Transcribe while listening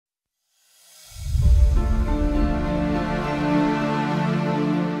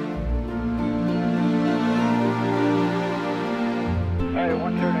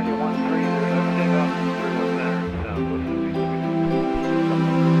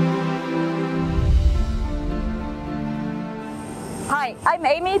I'm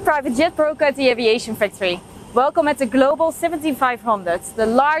Amy, private jet broker at the Aviation Factory. Welcome at the Global 7500, the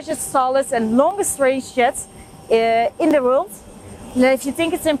largest, tallest and longest range jet in the world. If you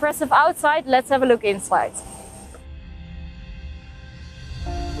think it's impressive outside, let's have a look inside.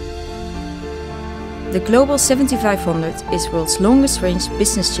 The Global 7500 is world's longest range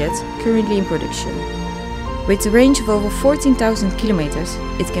business jet currently in production. With a range of over 14,000 kilometers,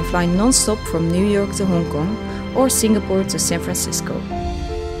 it can fly non-stop from New York to Hong Kong or Singapore to San Francisco.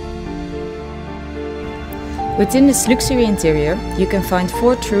 Within this luxury interior, you can find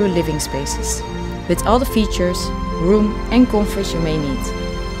 4 true living spaces, with all the features, room and comfort you may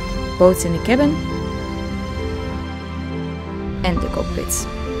need, both in the cabin and the cockpit.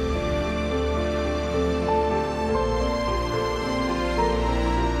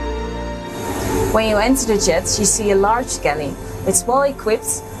 When you enter the jet, you see a large galley. It's well equipped,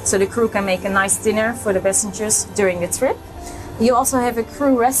 so the crew can make a nice dinner for the passengers during the trip. You also have a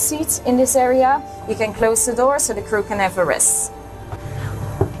crew rest seat in this area. You can close the door so the crew can have a rest.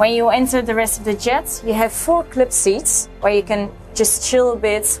 When you enter the rest of the jet, you have 4 club seats where you can just chill a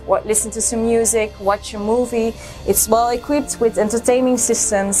bit, listen to some music, watch a movie. It's well equipped with entertainment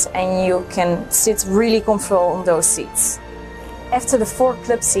systems and you can sit really comfortable on those seats. After the 4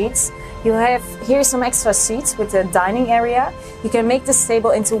 club seats, you have here some extra seats with a dining area. You can make this table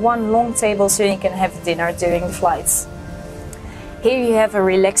into one long table so you can have dinner during the flights. Here you have a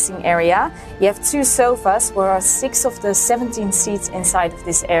relaxing area. You have 2 sofas where are 6 of the 17 seats inside of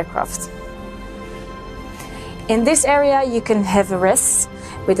this aircraft. In this area you can have a rest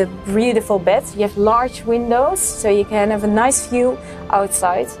with a beautiful bed. You have large windows so you can have a nice view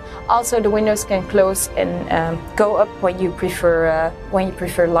outside. Also the windows can close and go up when you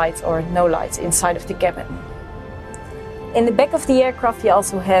prefer light or no light inside of the cabin. In the back of the aircraft you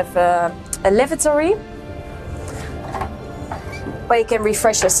also have a lavatory where you can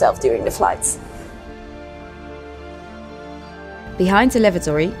refresh yourself during the flight. Behind the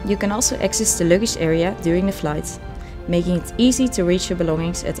lavatory, you can also access the luggage area during the flight, making it easy to reach your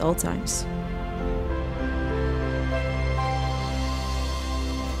belongings at all times.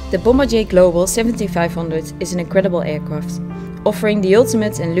 The Bombardier Global 7500 is an incredible aircraft, offering the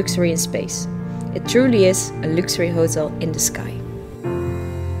ultimate in luxury and space. It truly is a luxury hotel in the sky.